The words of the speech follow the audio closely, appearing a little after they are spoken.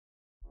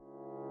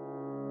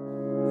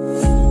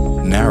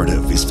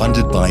Narrative is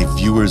funded by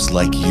viewers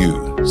like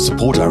you.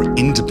 Support our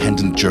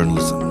independent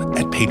journalism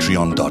at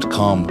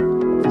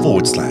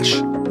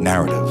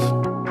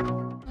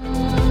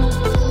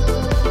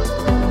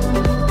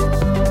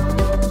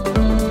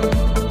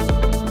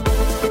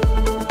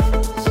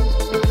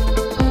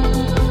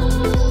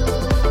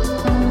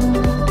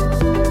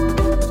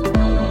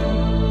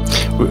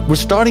We're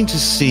starting to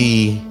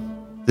see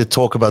the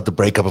talk about the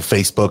breakup of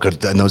Facebook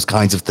and those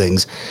kinds of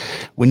things.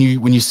 When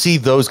you see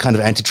those kind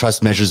of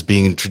antitrust measures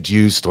being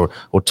introduced or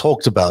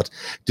talked about,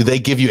 do they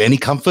give you any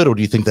comfort, or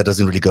do you think that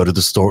doesn't really go to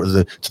the story,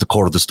 to the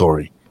core of the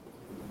story?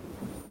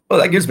 Well,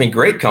 that gives me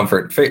great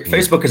comfort.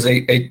 Facebook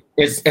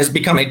has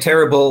become a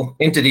terrible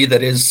entity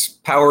that is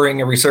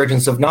powering a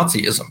resurgence of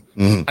Nazism.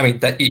 Mm-hmm. I mean,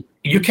 that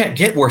you can't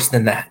get worse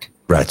than that.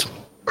 Right.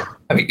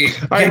 I mean,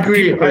 I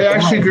agree. I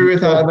actually agree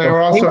with that, and I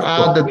would also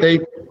add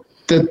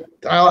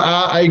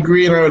I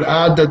agree, and I would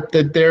add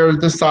that they're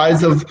the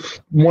size of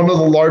one of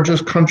the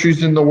largest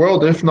countries in the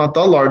world, if not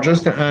the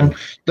largest, and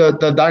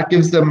that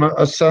gives them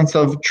a sense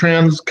of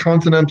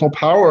transcontinental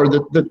power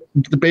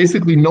that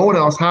basically no one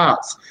else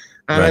has.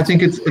 And right. I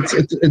think it's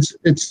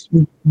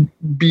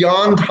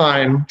beyond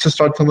time to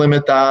start to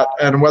limit that,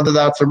 and whether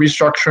that's a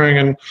restructuring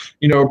and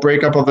a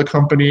breakup of the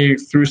company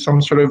through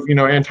some sort of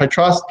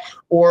antitrust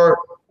or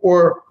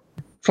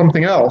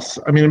something else.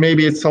 I mean,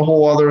 maybe it's a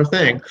whole other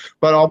thing,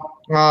 but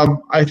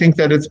I think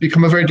that it's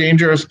become a very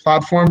dangerous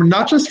platform,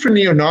 not just for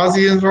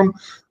neo-Nazism,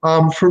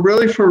 for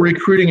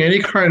recruiting any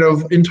kind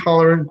of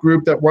intolerant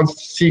group that wants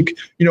to seek,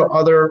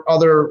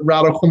 other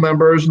radical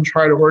members and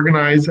try to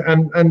organize.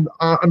 And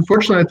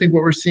unfortunately, I think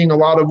what we're seeing a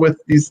lot of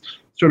with these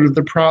sort of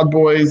the Proud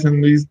Boys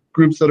and these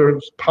groups that are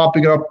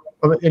popping up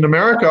in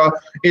America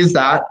is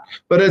that,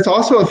 but it's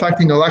also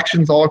affecting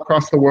elections all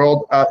across the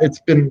world. It's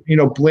been,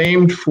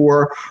 blamed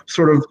for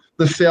sort of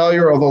the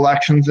failure of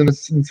elections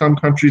in some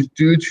countries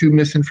due to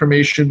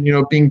misinformation,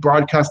 being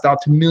broadcast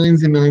out to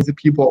millions and millions of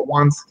people at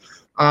once.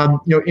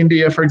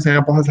 India, for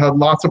example, has had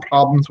lots of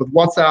problems with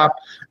WhatsApp.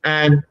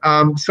 And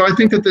so I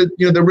think that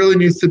there really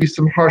needs to be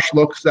some harsh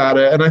looks at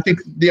it. And I think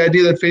the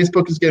idea that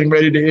Facebook is getting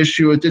ready to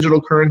issue a digital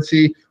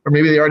currency, or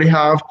maybe they already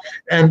have,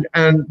 and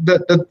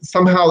that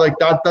somehow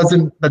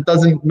that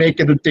doesn't make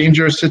it a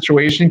dangerous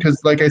situation,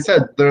 because like I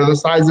said, they're the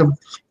size of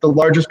the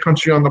largest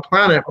country on the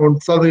planet.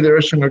 When suddenly they're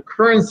issuing a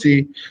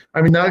currency,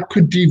 I mean, that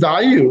could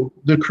devalue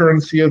the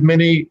currency of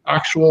many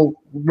actual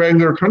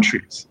regular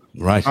countries.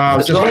 Right.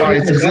 Just by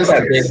its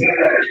existence.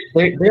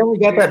 They only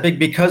got that big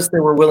because they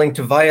were willing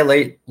to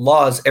violate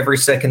laws every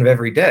second of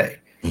every day.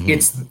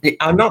 Mm-hmm.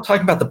 I'm not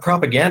talking about the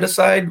propaganda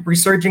side,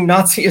 resurging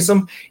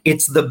Nazism.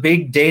 It's the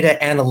big data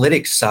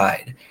analytics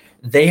side.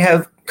 They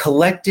have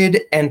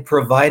collected and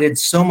provided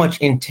so much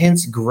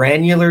intense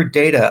granular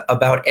data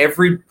about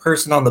every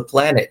person on the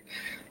planet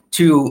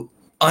to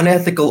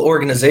unethical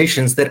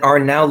organizations that are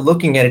now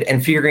looking at it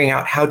and figuring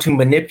out how to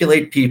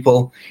manipulate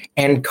people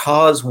and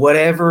cause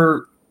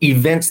whatever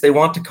events they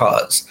want to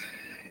cause.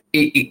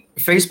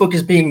 Facebook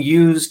is being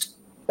used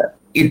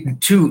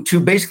to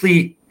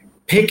basically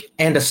pick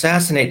and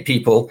assassinate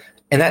people,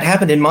 and that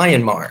happened in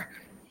Myanmar.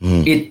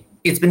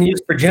 It's been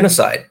used for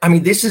genocide. I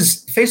mean,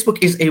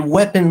 Facebook is a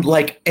weapon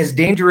like as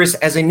dangerous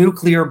as a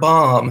nuclear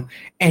bomb,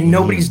 and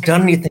nobody's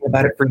done anything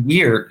about it for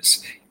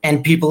years,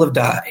 and people have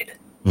died.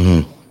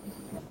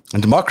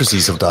 And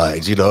democracies have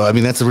died, I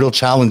mean, that's a real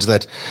challenge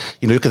that,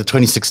 look at the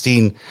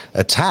 2016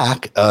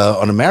 attack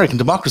on American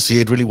democracy.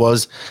 It really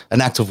was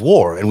an act of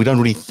war, and we don't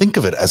really think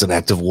of it as an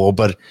act of war,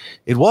 but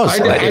it was.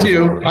 I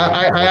do.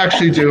 I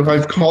actually do.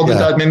 I've called it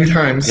that many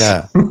times.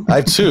 Yeah,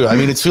 I too. I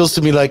mean, it feels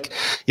to me like,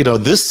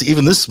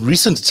 this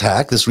recent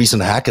attack, this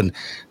recent hack, and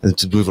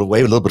to move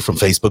away a little bit from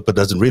Facebook, but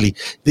doesn't really,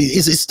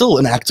 is still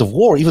an act of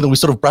war, even though we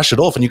sort of brush it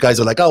off and you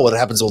guys are like, oh, well, it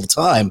happens all the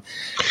time.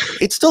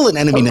 It's still an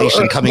enemy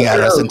nation coming at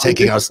us and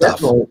taking our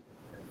stuff.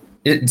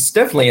 It's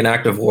definitely an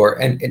act of war.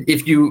 And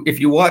if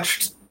you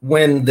watched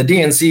when the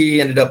DNC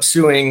ended up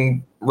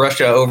suing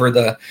Russia over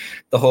the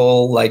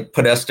whole like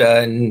Podesta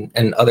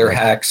and other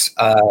hacks,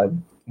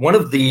 one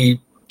of the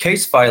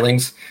case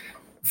filings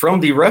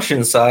from the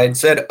Russian side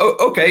said, oh,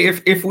 okay,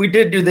 if we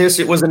did do this,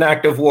 it was an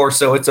act of war,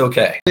 so it's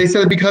okay. They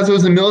said because it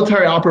was a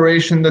military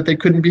operation that they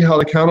couldn't be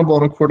held accountable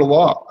in a court of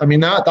law. I mean,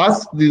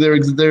 that's their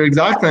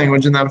exact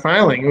language in that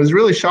filing. It was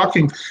really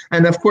shocking.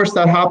 And of course,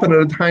 that happened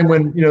at a time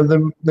when,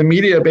 the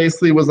media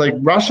basically was like,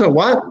 Russia,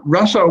 what?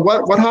 Russia,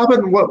 what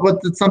happened?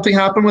 What did something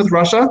happen with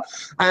Russia?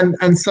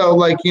 And so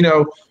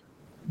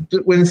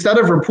when instead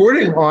of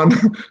reporting on,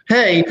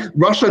 hey,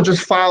 Russia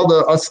just filed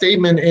a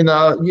statement in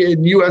a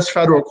U.S.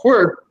 federal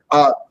court,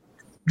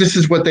 this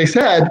is what they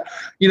said,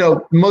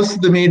 most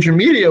of the major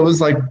media was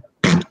like,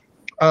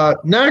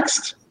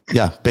 next.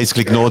 Yeah,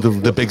 basically ignore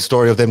the big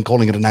story of them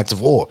calling it an act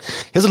of war.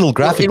 Here's a little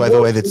graphic, by the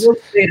way, that's...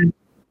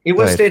 It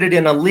was stated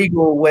in a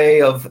legal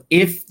way of,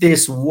 if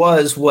this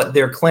was what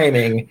they're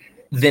claiming,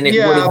 then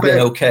it would have been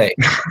okay.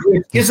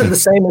 It isn't the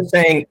same as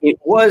saying it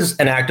was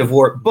an act of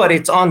war, but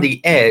it's on the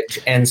edge,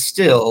 and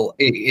still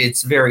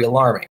it's very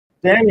alarming.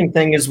 The damning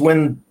thing is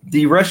when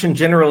the Russian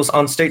generals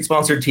on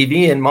state-sponsored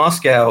TV in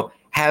Moscow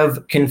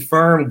have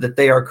confirmed that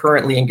they are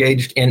currently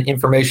engaged in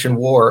information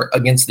war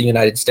against the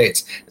United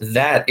States.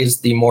 That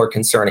is the more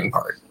concerning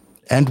part.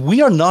 And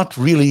we are not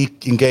really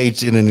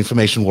engaged in an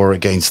information war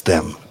against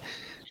them.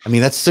 I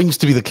mean, that seems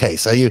to be the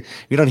case. You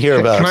don't hear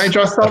about. Can I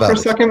address that for a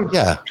second?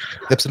 Yeah,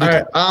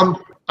 absolutely. All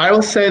right. I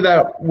will say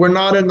that we're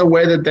not in the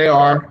way that they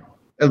are,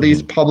 at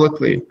least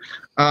publicly.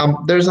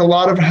 There's a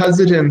lot of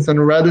hesitance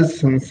and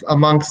reticence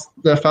amongst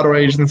the federal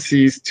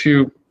agencies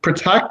to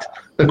protect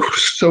the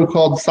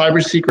so-called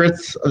cyber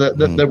secrets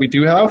that we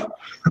do have.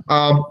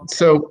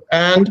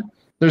 And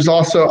there's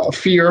also a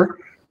fear,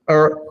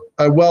 or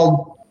a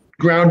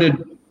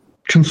well-grounded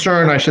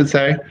concern, I should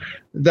say,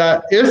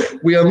 that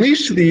if we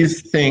unleash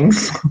these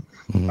things,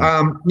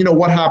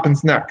 what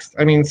happens next?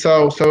 I mean,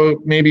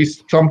 so maybe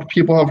some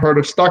people have heard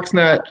of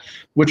Stuxnet,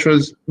 which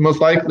was most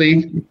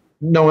likely,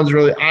 no one's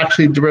really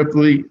actually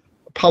directly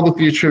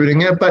publicly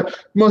attributing it,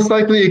 but most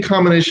likely a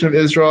combination of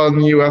Israel and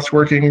the U.S.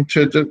 working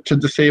to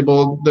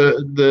disable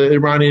the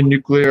Iranian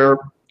nuclear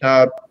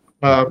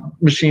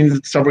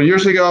machines several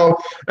years ago,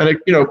 and it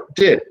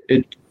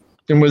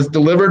was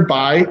delivered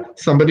by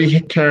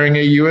somebody carrying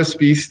a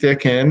USB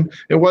stick in.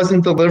 It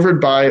wasn't delivered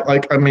by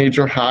like a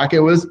major hack. It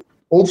was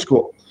old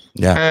school.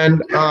 Yeah.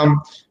 And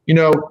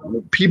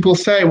people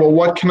say, well,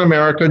 what can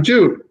America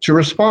do to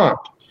respond?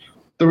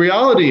 The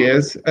reality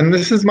is, and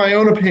this is my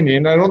own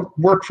opinion, I don't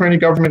work for any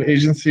government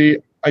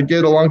agency. I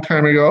did a long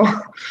time ago.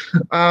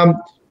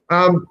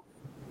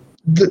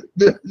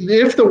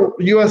 If the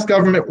U.S.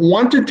 government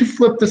wanted to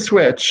flip the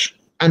switch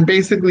and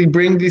basically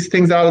bring these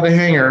things out of the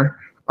hangar,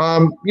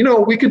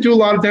 we could do a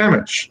lot of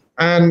damage,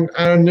 and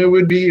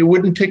it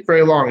wouldn't take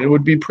very long. It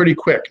would be pretty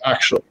quick,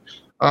 actually.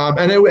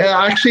 And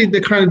actually, the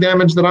kind of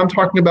damage that I'm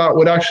talking about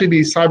would actually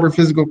be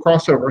cyber-physical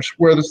crossovers,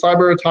 where the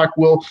cyber attack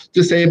will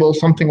disable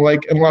something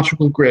like an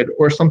electrical grid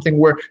or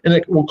something and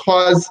it will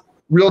cause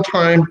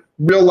real-time,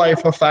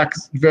 real-life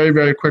effects very,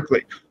 very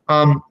quickly.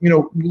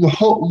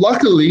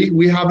 Luckily,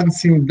 we haven't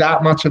seen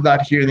that much of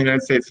that here in the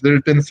United States.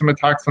 There's been some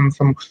attacks on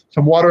some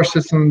water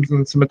systems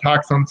and some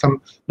attacks on some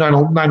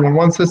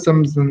 911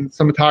 systems and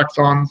some attacks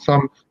on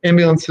some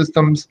ambulance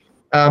systems.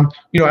 And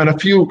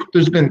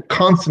there's been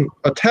constant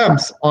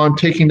attempts on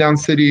taking down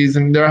cities,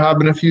 and there have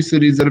been a few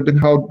cities that have been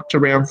held to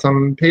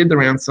ransom, paid the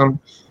ransom.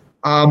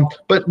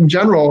 But in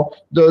general,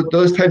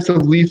 those types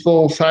of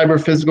lethal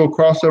cyber-physical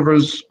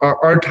crossovers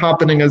aren't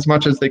happening as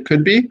much as they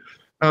could be.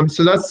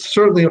 So that's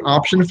certainly an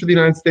option for the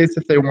United States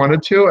if they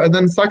wanted to. And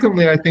then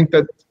secondly, I think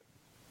that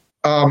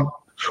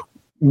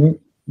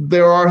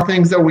there are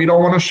things that we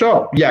don't want to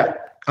show yet,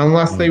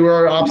 unless they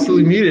were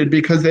absolutely needed,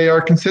 because they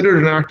are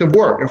considered an act of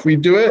war. If we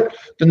do it,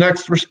 the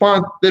next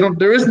response,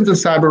 there isn't a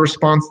cyber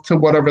response to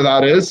whatever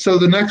that is. So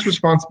the next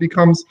response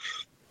becomes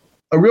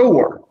a real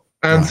war.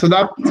 And so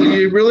that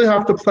you really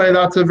have to play.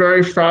 That's a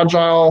very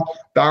fragile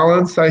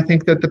balance. I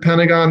think that the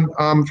Pentagon,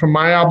 from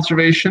my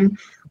observation,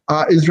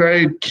 is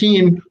very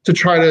keen to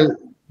try to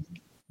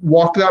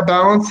walk that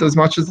balance as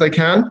much as they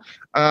can,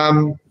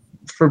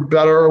 for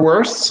better or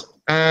worse.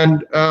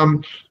 And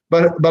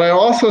but I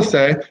also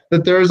say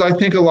that there's, I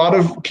think, a lot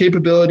of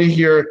capability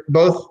here,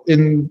 both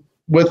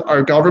with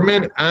our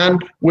government and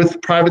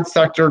with private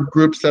sector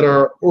groups that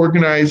are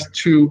organized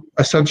to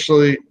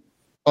essentially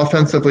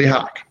offensively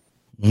hack.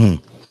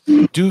 Mm.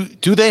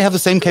 Do they have the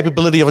same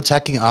capability of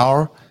attacking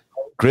our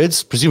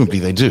grids? Presumably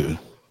they do.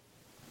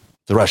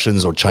 The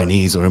Russians or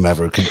Chinese or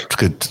whomever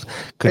could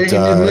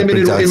in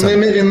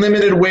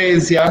limited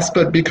ways, yes.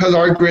 But because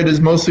our grid is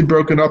mostly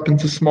broken up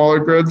into smaller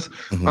grids,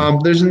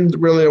 there isn't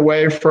really a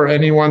way for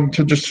anyone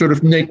to just sort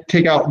of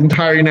take out the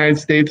entire United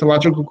States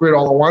electrical grid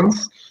all at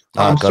once.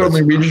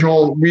 Certainly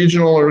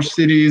regional or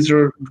cities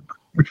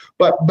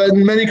but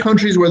in many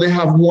countries where they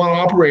have one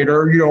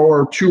operator,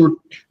 or two,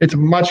 it's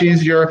much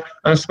easier,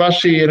 and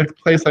especially in a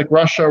place like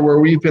Russia, where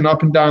we've been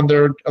up and down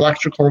their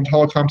electrical and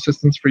telecom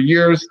systems for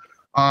years.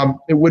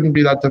 It wouldn't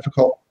be that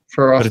difficult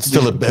for us. But it's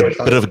still a bit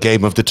of a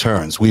game of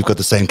deterrence. We've got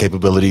the same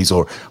capabilities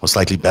or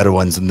slightly better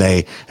ones than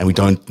they,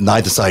 and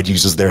neither side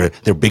uses their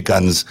big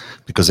guns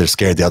because they're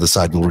scared the other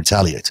side will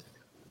retaliate.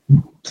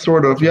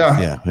 Sort of,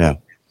 yeah. Yeah.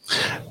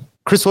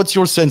 Chris, what's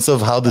your sense of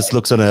how this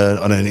looks on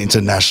an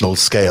international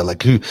scale?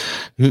 Like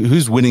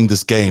who's winning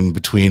this game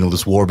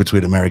this war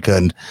between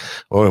America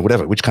or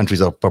whatever, which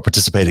countries are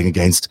participating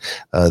against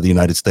the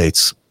United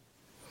States?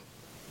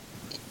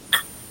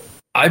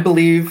 I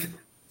believe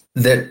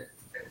that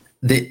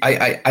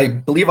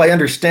I believe I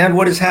understand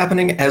what is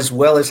happening, as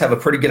well as have a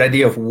pretty good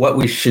idea of what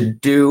we should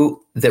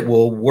do that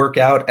will work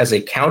out as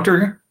a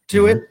counter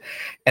to it.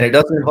 And it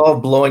doesn't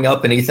involve blowing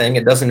up anything.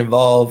 It doesn't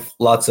involve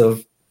lots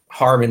of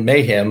harm and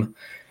mayhem.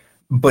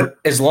 But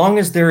as long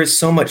as there is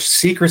so much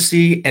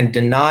secrecy and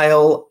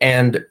denial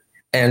and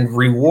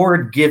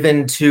reward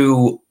given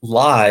to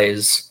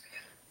lies,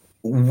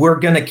 we're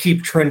going to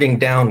keep trending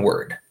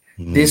downward.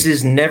 This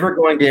is never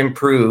going to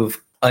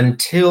improve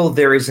until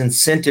there is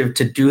incentive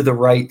to do the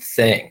right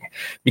thing,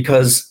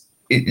 because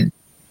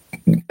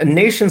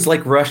nations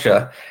like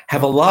Russia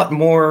have a lot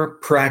more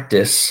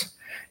practice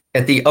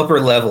at the upper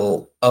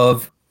level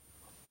of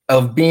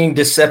of being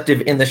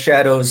deceptive in the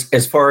shadows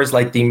as far as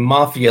like the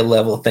mafia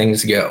level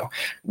things go.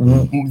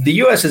 The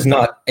US is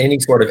not any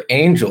sort of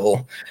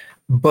angel,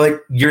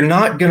 but you're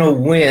not going to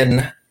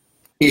win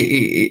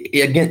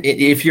again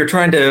if you're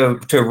trying to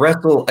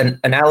wrestle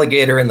an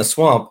alligator in the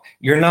swamp.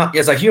 You're not,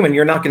 as a human,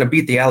 you're not going to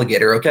beat the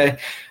alligator, okay?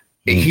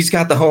 He's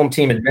got the home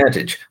team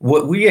advantage.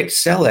 What we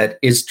excel at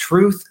is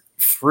truth,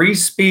 free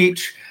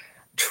speech,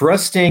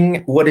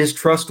 trusting what is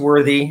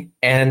trustworthy,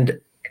 and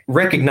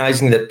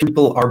recognizing that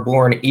people are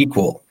born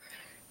equal.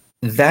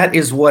 That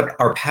is what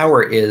our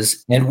power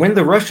is. And when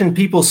the Russian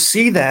people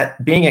see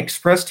that being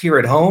expressed here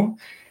at home,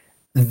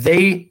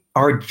 they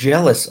are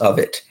jealous of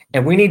it.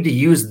 And we need to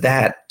use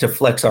that to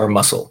flex our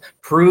muscle,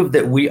 prove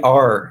that we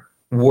are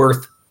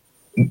worth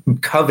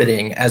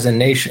coveting as a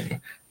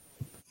nation.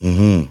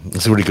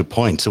 That's a really good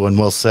point. So, and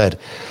well said.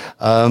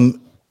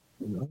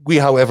 We,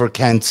 however,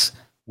 can't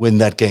win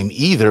that game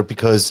either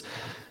because,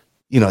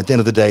 you know, at the end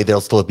of the day, they'll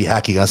still be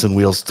hacking us and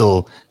we'll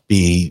still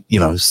be, you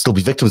know, still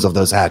be victims of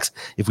those hacks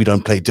if we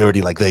don't play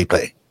dirty like they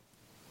play.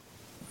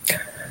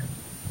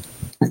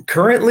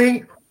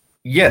 Currently,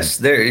 yes,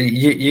 there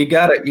you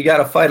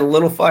gotta fight a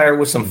little fire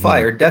with some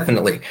fire,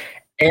 definitely.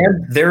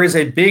 And there is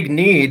a big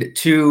need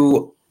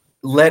to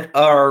let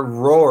our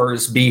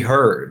roars be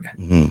heard,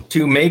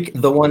 to make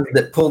the ones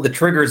that pull the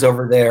triggers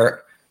over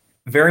there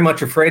very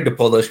much afraid to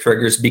pull those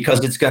triggers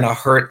because it's gonna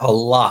hurt a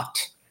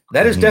lot.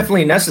 That is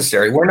definitely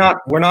necessary. We're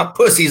not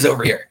pussies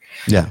over here.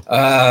 Yeah.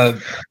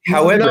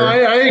 However, no,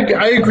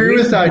 I agree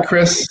with that,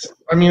 Chris.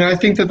 I mean, I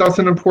think that that's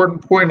an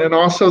important point. And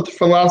also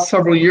for the last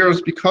several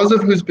years, because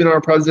of who's been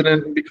our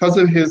president and because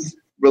of his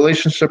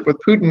relationship with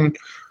Putin,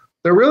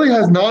 there really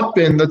has not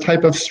been the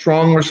type of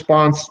strong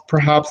response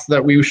perhaps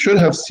that we should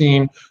have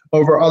seen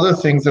over other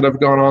things that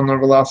have gone on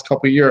over the last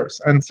couple of years.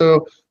 And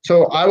so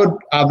I would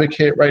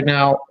advocate right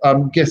now,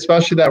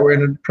 especially that we're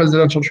in a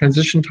presidential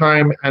transition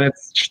time and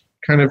it's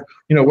kind of,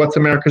 you know, what's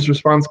America's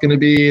response going to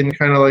be and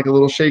kind of like a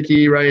little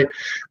shaky, right?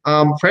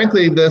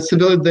 Frankly,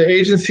 the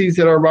agencies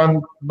that are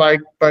run by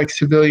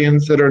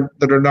civilians that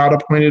are not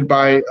appointed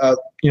by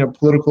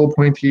political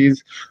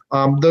appointees,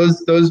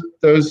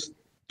 those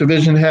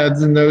division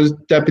heads and those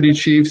deputy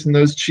chiefs and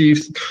those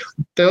chiefs,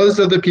 those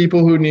are the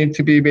people who need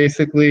to be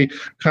basically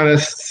kind of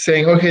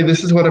saying, okay,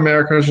 this is what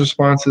America's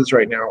response is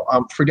right now.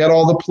 Forget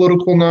all the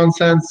political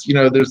nonsense. You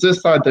know, there's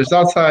this side, there's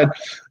that side.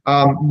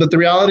 But the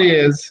reality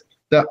is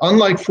that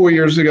unlike 4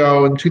 years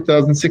ago in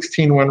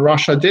 2016 when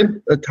Russia did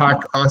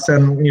attack us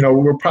and, you know,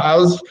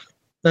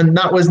 and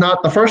that was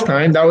not the first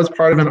time, that was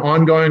part of an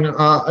ongoing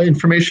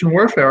information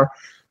warfare.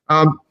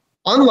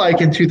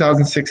 Unlike in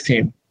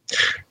 2016,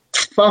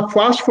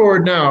 flash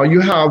forward now, you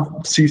have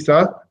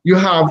CISA, you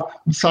have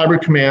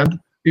Cyber Command,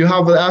 you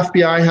have the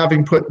FBI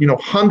having put, you know,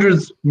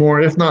 hundreds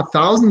more, if not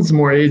thousands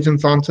more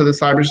agents onto the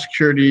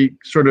cybersecurity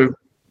sort of,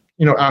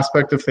 you know,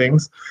 aspect of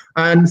things.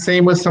 And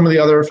same with some of the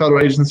other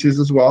federal agencies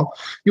as well.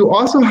 You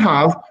also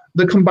have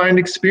the combined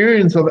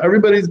experience of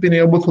everybody's been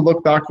able to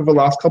look back over the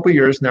last couple of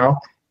years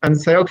now and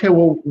say, okay,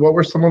 well, what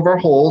were some of our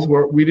holes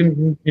where we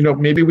didn't, you know,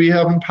 maybe we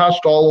haven't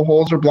patched all the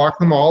holes or blocked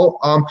them all.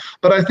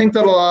 But I think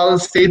that a lot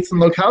of states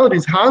and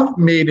localities have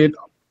made it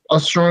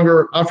a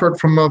stronger effort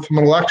from an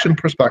election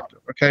perspective.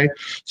 Okay.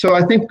 So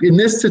I think in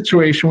this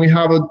situation, we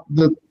have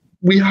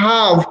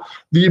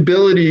the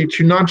ability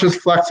to not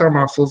just flex our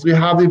muscles. We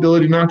have the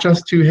ability not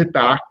just to hit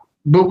back,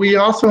 but we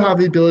also have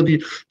the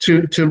ability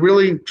to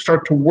really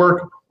start to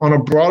work on a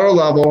broader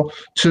level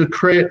to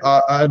create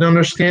an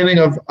understanding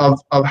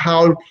of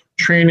how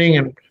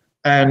training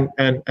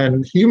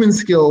and human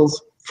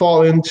skills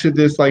fall into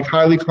this like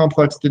highly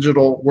complex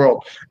digital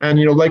world. And,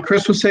 you know, like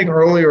Chris was saying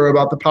earlier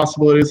about the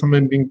possibility of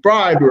someone being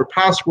bribed or a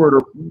password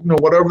or, you know,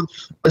 whatever,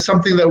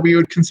 something that we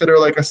would consider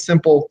like a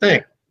simple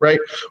thing. Right.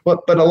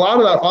 But a lot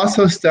of that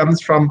also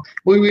stems from,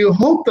 we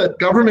hope that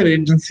government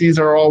agencies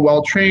are all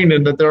well trained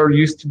and that they're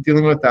used to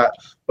dealing with that.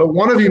 But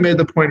one of you made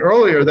the point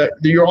earlier that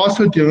you're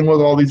also dealing with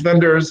all these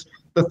vendors,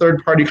 the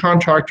third party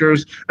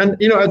contractors. And,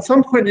 you know, at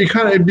some point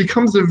it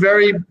becomes a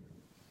very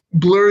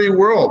blurry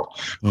world.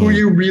 Who are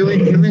you really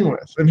dealing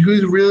with? And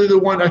who's really the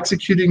one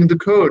executing the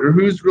code? Or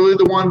who's really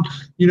the one,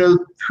 you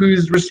know,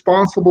 who's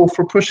responsible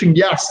for pushing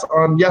yes,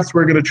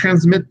 we're going to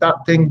transmit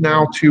that thing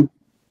now to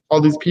all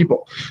these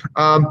people.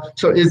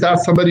 So is that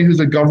somebody who's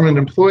a government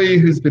employee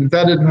who's been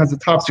vetted and has a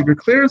top secret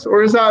clearance,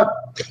 or is that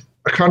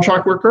a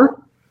contract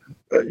worker?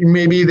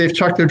 Maybe they've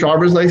checked their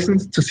driver's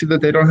license to see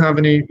that they don't have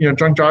any, you know,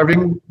 drunk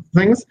driving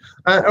things,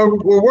 or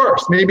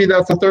worse, maybe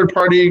that's a third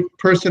party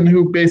person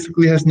who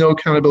basically has no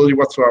accountability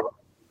whatsoever.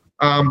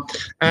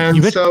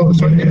 And so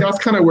I think that's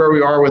kind of where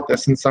we are with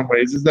this in some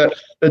ways, is that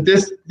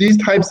these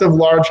types of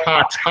large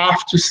hacks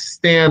have to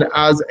stand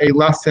as a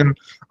lesson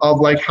of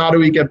like, how do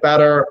we get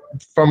better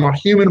from a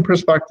human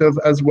perspective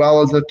as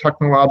well as a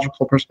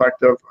technological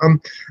perspective.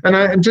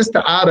 And just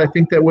to add, I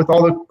think that with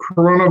all the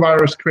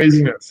coronavirus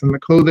craziness and the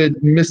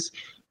COVID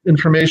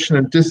misinformation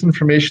and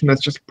disinformation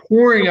that's just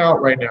pouring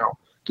out right now,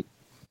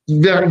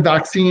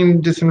 vaccine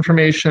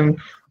disinformation,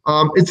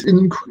 it's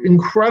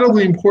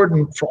incredibly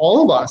important for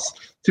all of us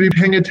to be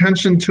paying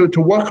attention to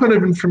what kind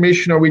of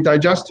information are we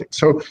digesting.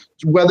 So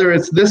whether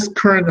it's this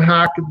current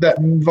hack that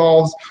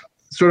involves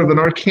sort of an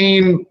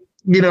arcane,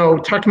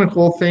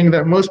 technical thing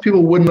that most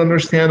people wouldn't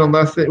understand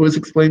unless it was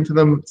explained to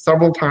them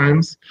several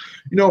times,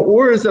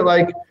 or is it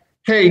like,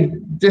 hey,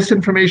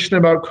 disinformation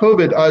about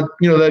COVID,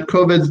 that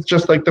COVID's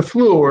just like the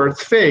flu, or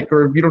it's fake,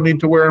 or you don't need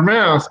to wear a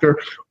mask, or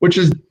which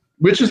is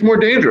more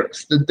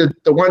dangerous? The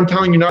one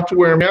telling you not to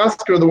wear a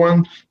mask, or the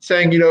one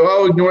saying,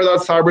 ignore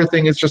that cyber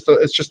thing, it's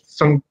just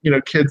some,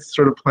 kids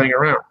sort of playing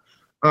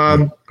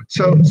around.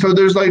 So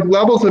there's like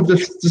levels of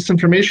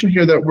disinformation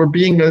here that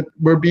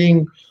we're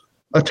being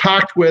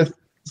attacked with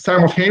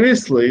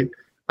simultaneously.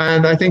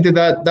 And I think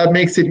that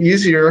makes it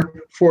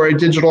easier for a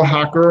digital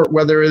hacker,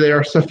 whether they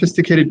are a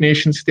sophisticated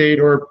nation state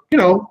or,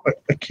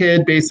 a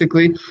kid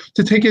basically,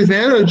 to take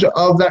advantage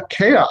of that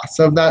chaos,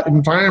 of that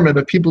environment,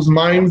 of people's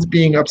minds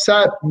being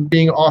upset,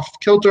 being off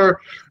kilter,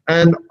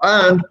 and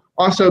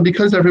also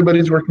because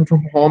everybody's working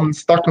from home and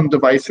stuck on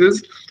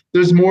devices,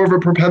 there's more of a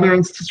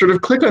preponderance to sort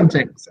of click on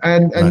things.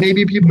 And Right.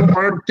 maybe people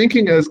aren't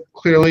thinking as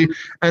clearly,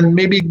 and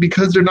maybe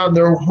because they're not in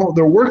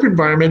their work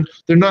environment,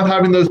 they're not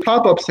having those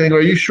pop-ups saying,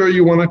 are you sure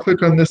you want to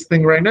click on this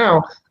thing right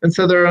now? And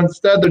so they're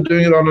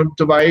doing it on a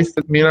device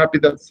that may not be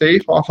that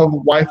safe, off of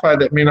Wi-Fi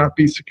that may not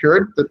be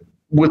secured, that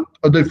with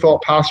a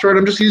default password.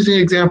 I'm just using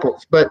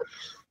examples, but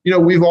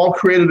we've all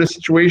created a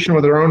situation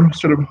with our own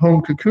sort of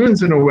home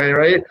cocoons in a way,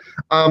 right?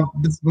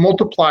 That's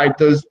multiplied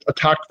those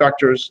attack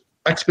vectors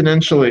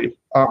exponentially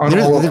on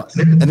all of us.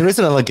 And there is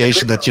an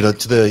allegation that the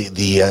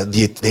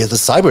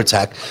cyber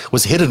attack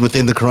was hidden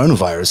within the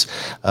coronavirus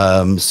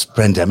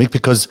pandemic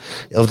because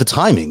of the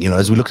timing.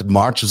 As we look at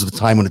March, was the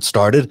time when it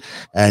started,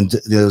 and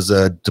there was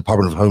a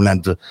Department of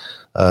Homeland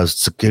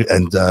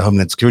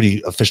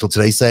Security official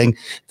today saying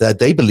that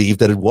they believe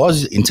that it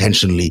was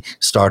intentionally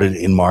started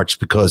in March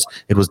because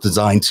it was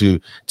designed to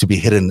be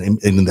hidden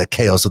in the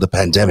chaos of the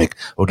pandemic,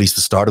 or at least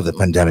the start of the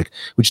pandemic,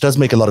 which does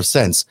make a lot of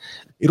sense.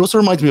 It also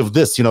reminds me of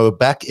this,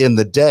 back in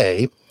the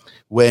day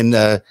when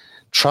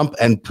Trump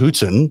and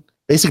Putin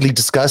basically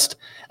discussed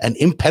an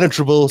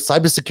impenetrable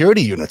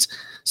cybersecurity unit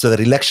so that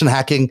election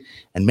hacking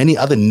and many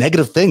other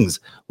negative things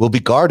will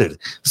be guarded.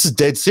 This is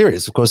dead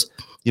serious. Of course,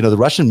 the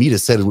Russian media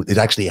said it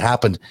actually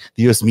happened.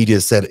 The US media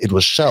said it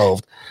was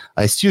shelved.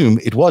 I assume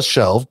it was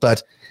shelved,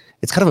 but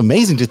it's kind of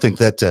amazing to think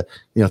that,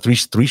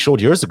 three short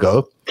years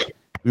ago,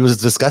 we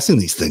was discussing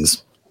these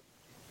things.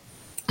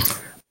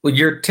 Well,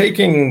 you're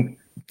taking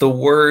the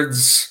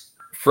words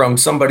from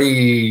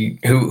somebody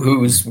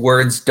whose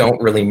words don't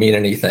really mean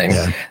anything.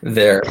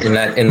 There in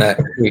that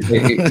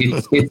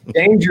it's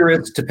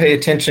dangerous to pay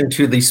attention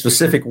to the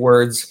specific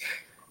words,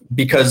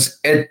 because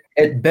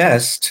at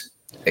best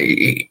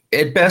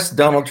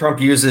Donald Trump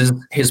uses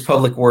his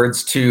public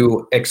words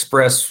to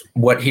express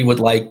what he would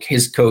like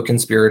his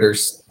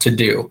co-conspirators to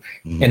do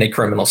in a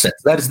criminal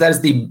sense. That is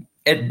the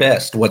at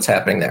best what's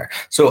happening there.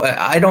 So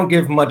I don't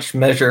give much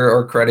measure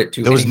or credit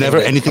to. There was never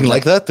anything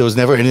like that. There was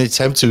never any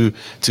attempt to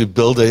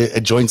build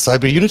a joint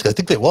cyber unit. I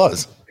think there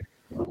was.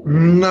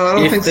 No, I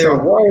don't think so. If there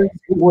was,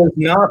 it was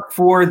not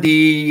for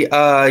the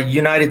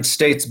United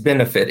States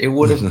benefit. It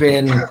would have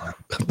been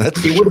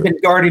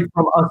guarded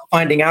from us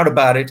finding out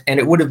about it,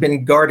 and it would have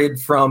been guarded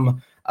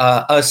from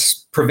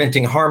us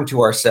preventing harm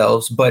to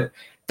ourselves. But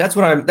that's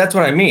what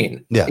I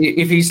mean. Yeah.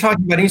 If he's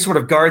talking about any sort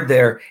of guard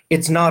there,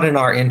 it's not in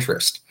our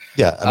interest.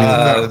 Yeah,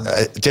 I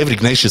mean, David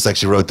Ignatius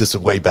actually wrote this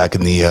way back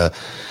in the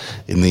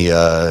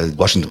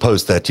Washington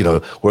Post that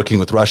working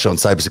with Russia on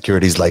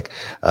cybersecurity is like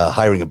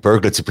hiring a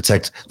burglar to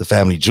protect the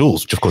family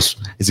jewels, which of course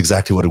is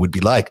exactly what it would be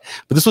like.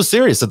 But this was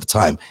serious at the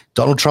time.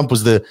 Donald Trump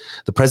was the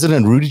president,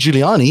 and Rudy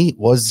Giuliani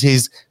was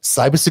his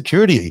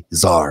cybersecurity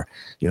czar.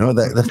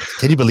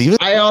 Can you believe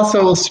it? I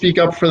also will speak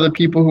up for the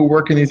people who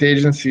work in these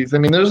agencies. I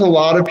mean, there's a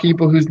lot of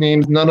people whose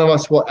names none of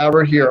us will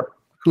ever hear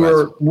who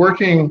are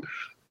working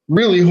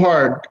really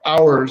hard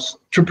hours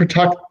to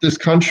protect this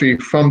country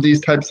from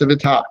these types of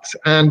attacks.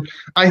 And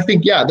I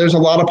think, there's a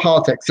lot of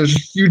politics. There's a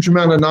huge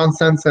amount of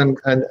nonsense and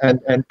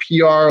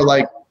PR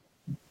like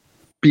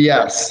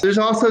BS. There's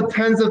also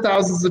tens of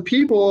thousands of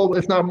people,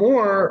 if not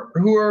more,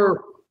 who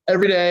are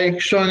every day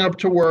showing up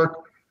to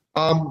work,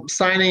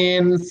 signing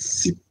in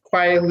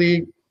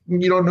quietly.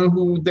 You don't know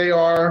who they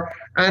are,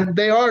 and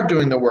they are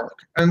doing the work.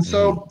 And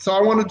so I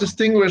want to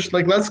distinguish,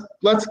 like,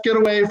 let's get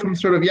away from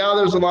sort of,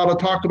 there's a lot of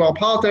talk about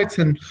politics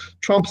and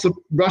Trump's a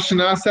Russian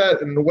asset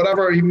and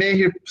whatever. He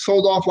may have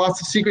sold off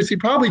lots of secrets. He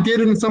probably did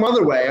it in some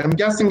other way. I'm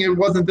guessing it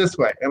wasn't this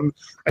way. And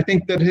I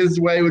think that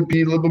his way would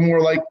be a little bit more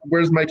like,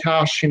 where's my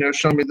cash?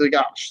 Show me the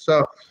cash.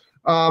 So,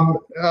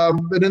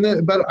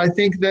 but I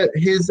think that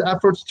his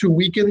efforts to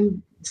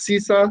weaken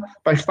CISA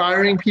by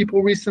firing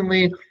people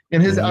recently,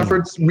 and his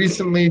efforts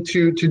recently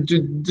to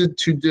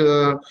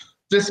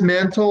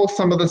dismantle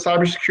some of the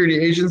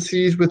cybersecurity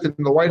agencies within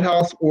the White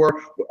House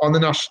or on the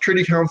National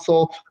Security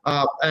Council,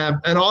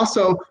 and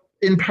also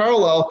in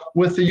parallel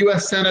with the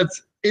U.S.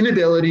 Senate's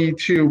inability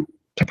to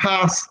to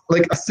pass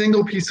like a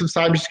single piece of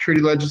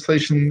cybersecurity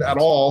legislation at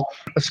all,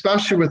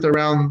 especially with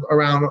around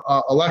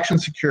election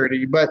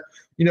security. But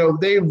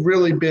they've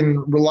really been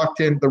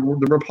reluctant. The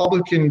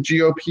Republican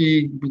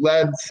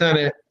GOP-led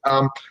Senate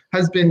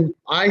has been,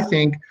 I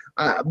think,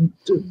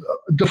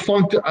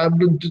 defunct,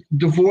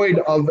 devoid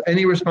of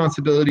any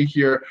responsibility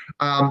here,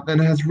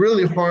 and has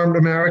really harmed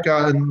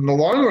America in the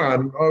long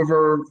run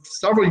over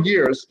several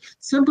years,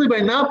 simply by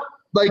not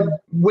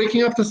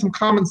waking up to some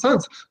common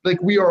sense.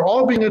 We are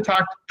all being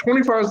attacked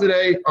 24 hours a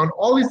day on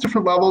all these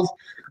different levels.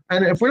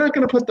 And if we're not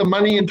going to put the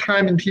money and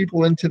time and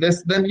people into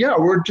this, then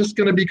we're just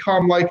going to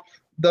become like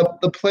the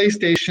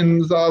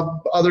PlayStations of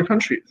other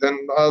countries and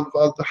of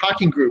the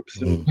hacking groups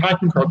and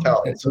hacking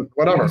cartels and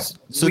whatever.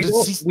 So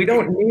we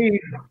don't need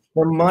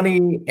the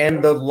money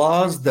and the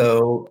laws,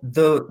 though.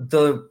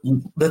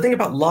 The thing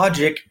about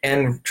logic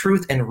and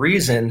truth and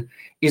reason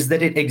is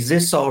that it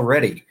exists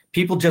already.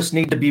 People just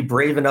need to be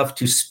brave enough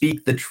to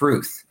speak the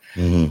truth.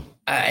 Mm-hmm.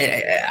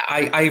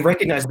 I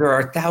recognize there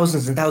are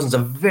thousands and thousands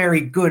of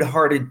very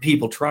good-hearted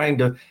people trying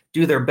to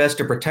do their best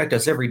to protect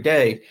us every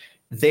day.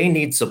 They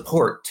need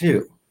support,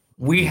 too.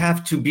 We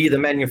have to be the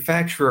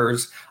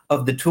manufacturers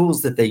of the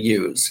tools that they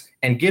use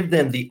and give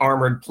them the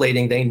armored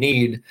plating they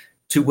need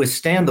to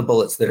withstand the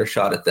bullets that are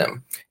shot at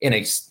them in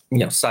a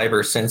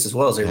cyber sense as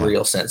well as a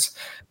real sense.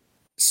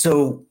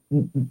 So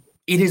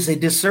it is a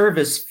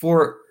disservice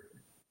for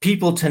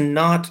people to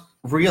not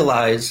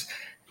realize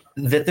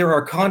that there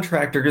are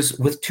contractors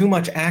with too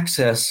much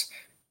access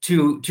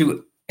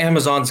to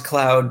Amazon's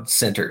cloud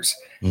centers,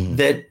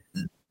 that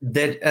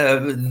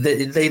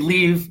they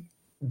leave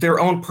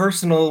their own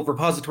personal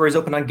repositories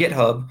open on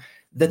GitHub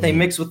that they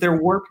mix with their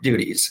work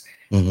duties.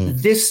 Mm-hmm.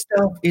 This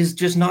stuff is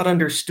just not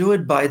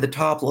understood by the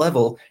top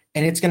level,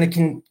 and it's going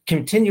to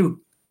continue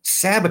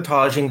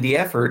sabotaging the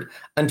effort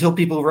until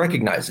people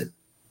recognize it.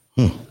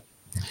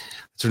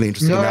 It's really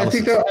interesting. No, I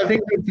think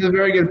that's a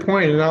very good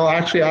point, and I'll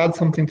actually add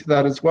something to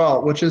that as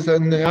well, which is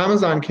in the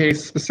Amazon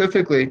case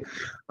specifically,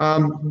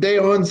 they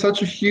own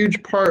such a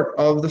huge part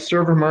of the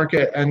server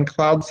market and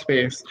cloud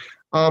space.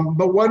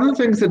 But one of the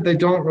things that they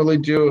don't really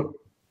do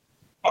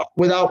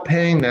without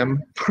paying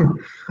them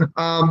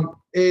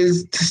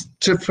is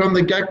to from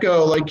the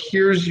get-go,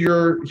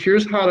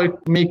 here's how to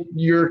make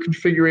your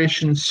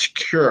configuration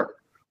secure.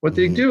 What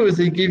they do is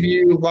they give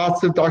you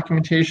lots of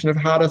documentation of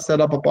how to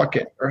set up a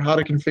bucket or how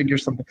to configure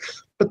something,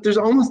 but there's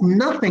almost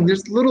nothing.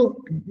 There's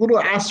little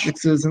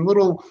asterisks and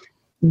little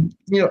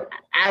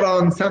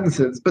add-on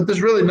sentences, but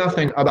there's really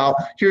nothing about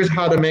here's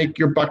how to make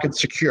your bucket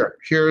secure.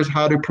 Here's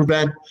how to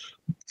prevent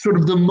sort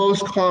of the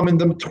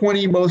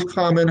 20 most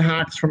common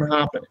hacks from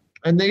happening.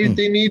 And they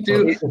need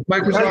to,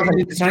 Microsoft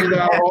needs to do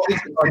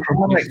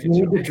that. You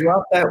need to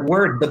drop that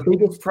word. The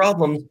biggest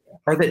problems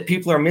are that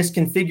people are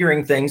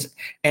misconfiguring things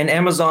and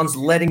Amazon's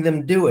letting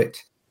them do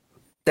it.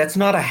 That's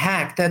not a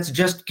hack. That's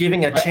just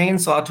giving a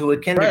chainsaw to a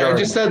kindergarten. Right, I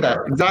just said that.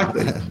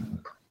 Exactly.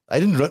 I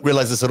didn't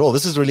realize this at all.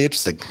 This is really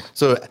interesting.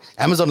 So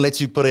Amazon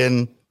lets you put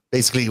in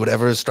basically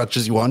whatever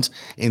structures you want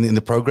in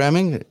the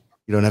programming.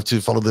 You don't have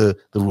to follow the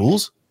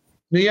rules.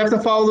 You have to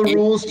follow the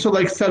rules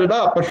to set it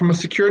up, but from a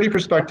security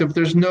perspective,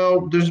 there's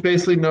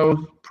basically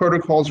no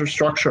protocols or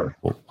structure.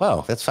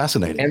 Wow, that's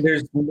fascinating. And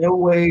there's no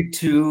way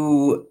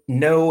to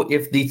know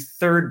if the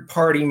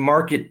third-party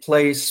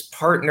marketplace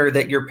partner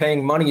that you're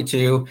paying money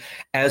to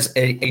as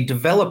a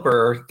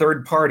developer,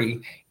 third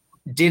party,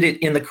 did it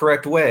in the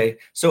correct way.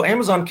 So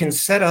Amazon can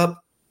set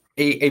up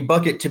a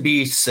bucket to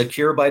be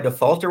secure by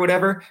default or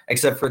whatever,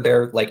 except for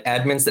their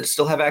admins that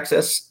still have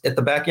access at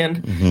the back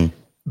end. Mm-hmm.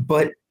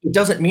 But it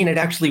doesn't mean it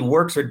actually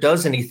works or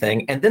does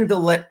anything. And then they'll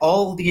let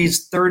all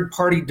these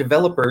third-party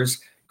developers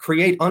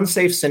create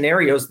unsafe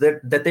scenarios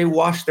that they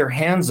wash their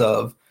hands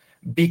of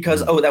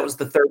because, that was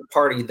the third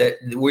party that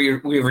we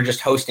were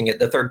just hosting it.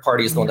 The third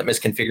party is the one that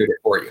misconfigured it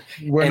for you.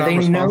 And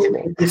they know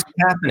it's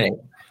happening.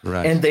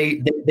 Right. And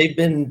they've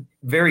been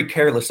very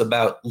careless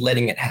about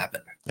letting it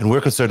happen. And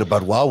we're concerned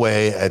about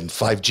Huawei and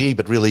 5G,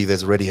 but really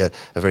there's already a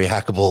very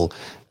hackable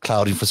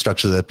cloud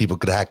infrastructure that people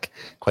could hack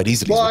quite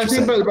easily. Well, I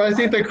think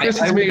that Chris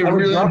has made a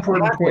really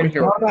important point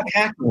here.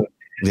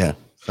 Yeah.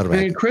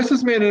 Chris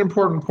has made an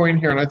important point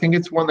here, and I think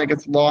it's one that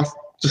gets lost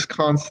just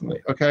constantly.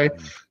 Okay,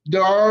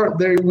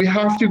 we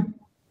have to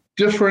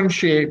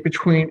differentiate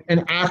between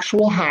an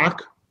actual hack.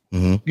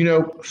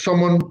 Mm-hmm.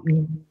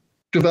 Someone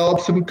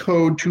develops some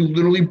code to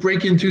literally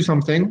break into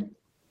something.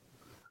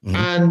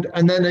 Mm-hmm.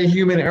 And then a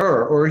human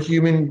error or a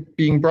human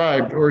being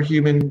bribed or a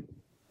human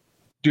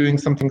doing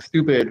something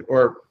stupid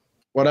or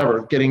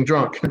whatever, getting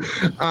drunk.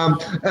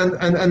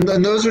 And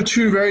those are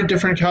two very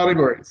different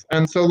categories.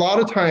 And so a lot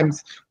of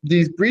times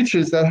these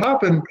breaches that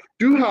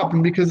do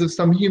happen because of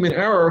some human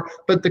error,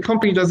 but the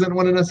company doesn't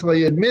want to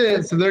necessarily admit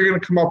it. So they're going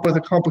to come up with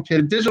a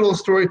complicated digital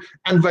story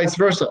and vice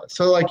versa.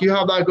 So you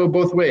have that go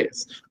both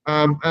ways.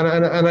 And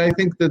I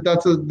think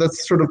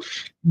that's sort of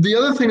the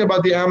other thing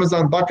about the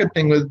Amazon bucket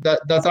thing was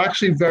that's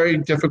actually very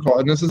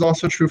difficult. And this is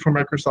also true for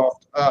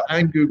Microsoft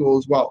and Google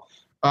as well.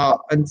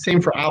 And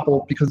same for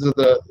Apple because of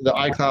the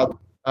iCloud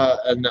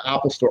and the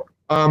Apple Store.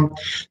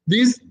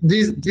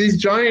 These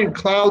giant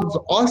clouds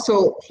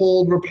also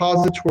hold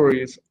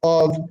repositories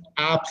of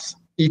apps,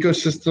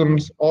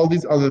 ecosystems, all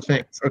these other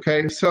things.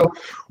 Okay, so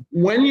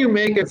when you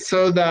make it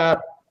so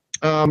that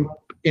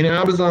in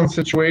Amazon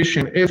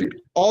situation, if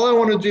all I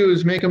want to do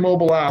is make a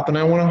mobile app and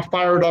I want to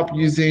fire it up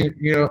using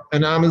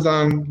an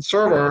Amazon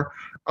server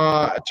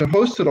to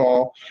host it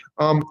all,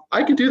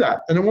 I could do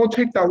that, and it won't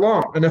take that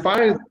long. And if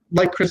I,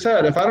 like Chris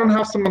said, if I don't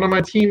have someone on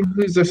my team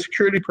who's a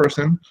security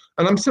person,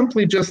 and I'm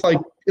simply just like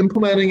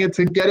implementing it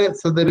to get it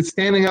so that it's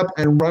standing up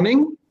and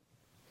running,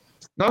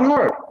 not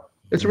hard.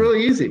 It's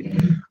really easy.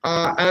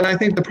 And I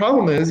think the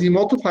problem is you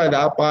multiply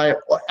that by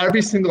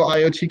every single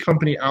IoT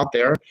company out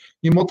there.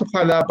 You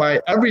multiply that by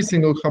every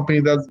single company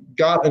that's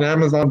got an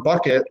Amazon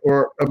bucket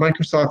or a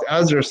Microsoft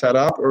Azure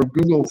setup or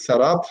Google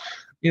setup.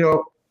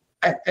 You're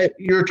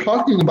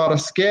talking about a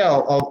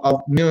scale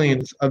of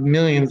millions of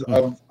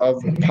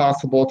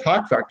possible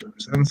attack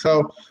vectors. And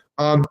so,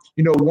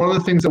 one of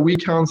the things that we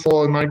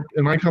counsel in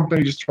my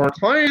company just to our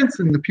clients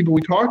and the people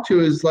we talk to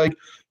is like,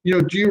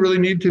 do you really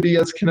need to be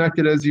as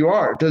connected as you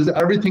are? Does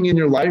everything in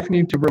your life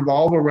need to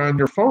revolve around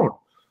your phone?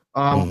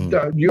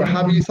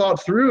 Have you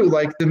thought through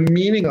like the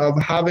meaning of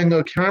having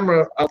a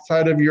camera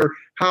outside of your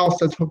house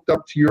that's hooked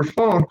up to your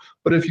phone,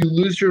 but if you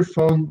lose your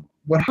phone,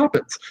 what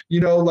happens?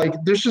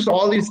 There's just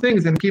all these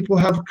things, and people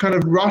have kind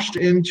of rushed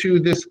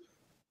into this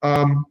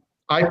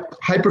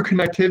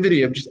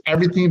hyper-connectivity of just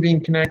everything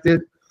being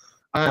connected.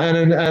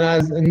 And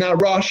as in that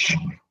rush,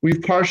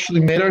 we've partially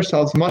made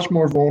ourselves much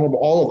more vulnerable,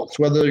 all of us,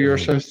 whether you're a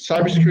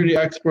cybersecurity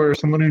expert or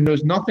someone who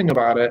knows nothing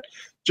about it.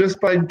 Just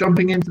by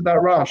jumping into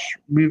that rush,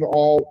 we've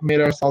all made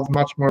ourselves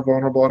much more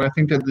vulnerable. And I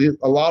think that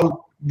a lot of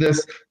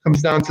this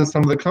comes down to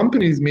some of the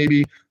companies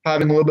maybe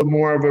having a little bit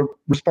more of a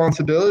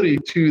responsibility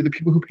to the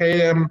people who pay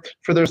them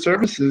for their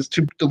services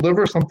to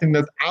deliver something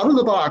that's out of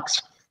the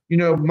box,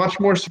 much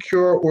more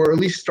secure, or at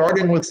least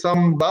starting with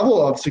some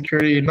level of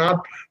security,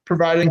 not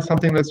providing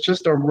something that's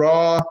just a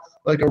raw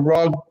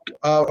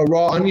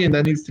onion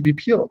that needs to be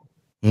peeled.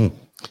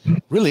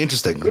 Really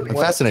interesting. I'm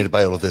fascinated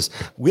by all of this.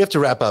 We have to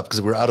wrap up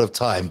because we're out of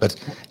time, but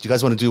do you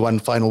guys want to do one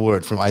final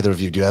word from either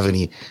of you? Do you have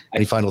any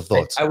final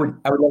thoughts? I would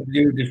love to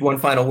do just one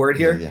final word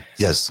here. Yeah.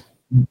 Yes.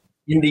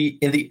 In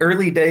the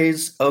early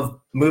days of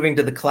moving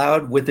to the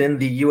cloud within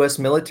the U.S.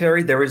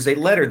 military, there is a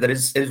letter that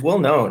is well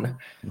known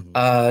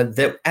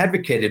that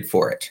advocated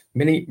for it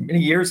many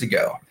years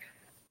ago,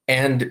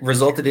 and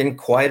resulted in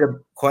quite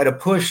a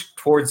push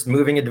towards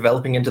moving and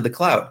developing into the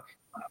cloud.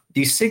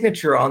 The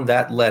signature on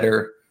that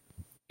letter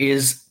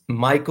is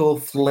Michael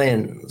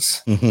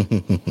Flynn's.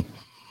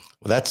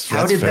 That's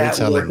how did that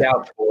work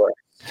out for us?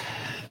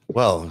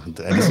 Well,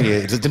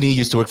 didn't he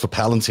used to work for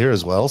Palantir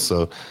as well?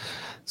 So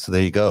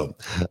there you go.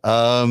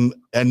 And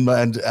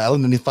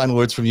Alan, any final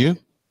words from you?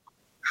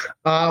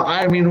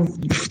 I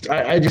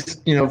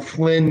just,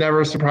 Flynn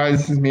never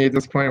surprises me at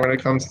this point when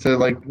it comes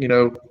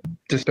to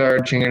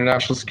disparaging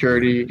international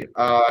security.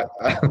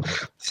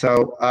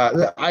 So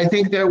I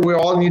think that we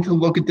all need to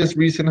look at this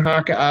recent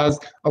hack as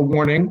a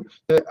warning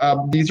that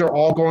these are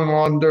all going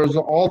on. There's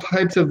all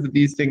types of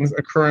these things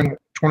occurring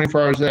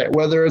 24 hours a day,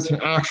 whether it's an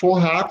actual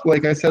hack,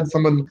 like I said,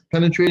 someone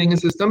penetrating a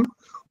system,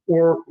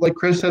 or like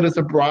Chris said, it's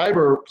a bribe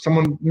or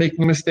someone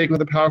making a mistake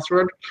with a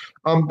password.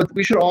 But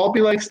we should all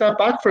be step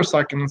back for a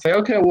second and say,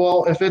 okay,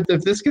 well, if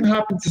this can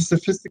happen to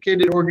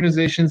sophisticated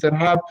organizations that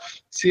have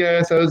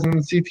CISOs and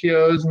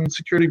CTOs and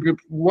security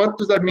groups, what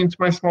does that mean to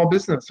my small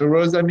business? Or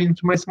what does that mean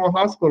to my small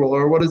hospital?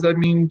 Or what does that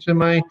mean to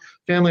my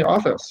family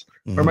office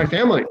or my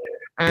family?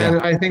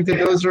 And I think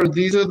that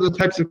these are the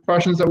types of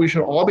questions that we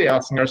should all be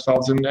asking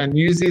ourselves, and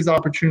use these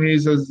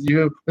opportunities as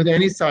with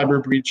any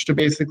cyber breach to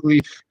basically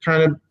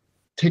kind of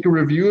take a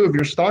review of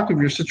your stock, of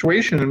your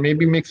situation, and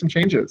maybe make some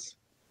changes.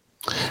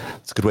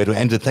 It's a good way to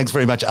end it. Thanks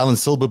very much, Alan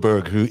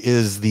Silberberg, who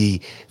is the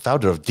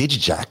founder of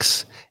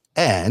DigiJaks,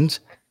 and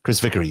Chris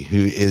Vickery,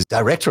 who is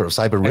Director of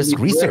Cyber Risk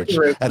Research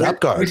at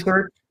Upguard.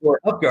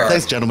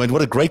 Thanks, gentlemen.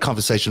 What a great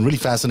conversation. Really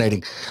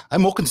fascinating.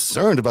 I'm more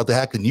concerned about the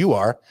hack than you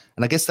are,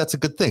 and I guess that's a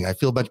good thing. I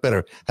feel much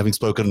better having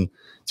spoken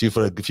to you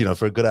for a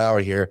good hour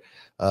here.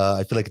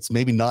 I feel like it's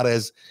maybe not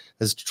as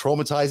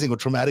traumatizing or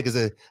traumatic as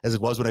it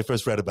was when I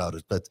first read about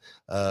it, but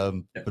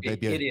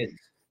maybe it is.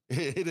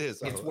 It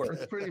is. It's worse.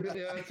 It's a pretty big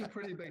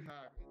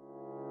hack.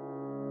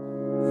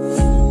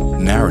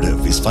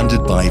 Narrative is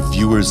funded by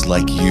viewers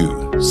like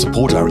you.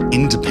 Support our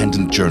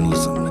independent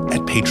journalism at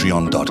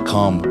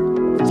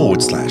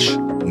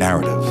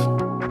patreon.com/narrative.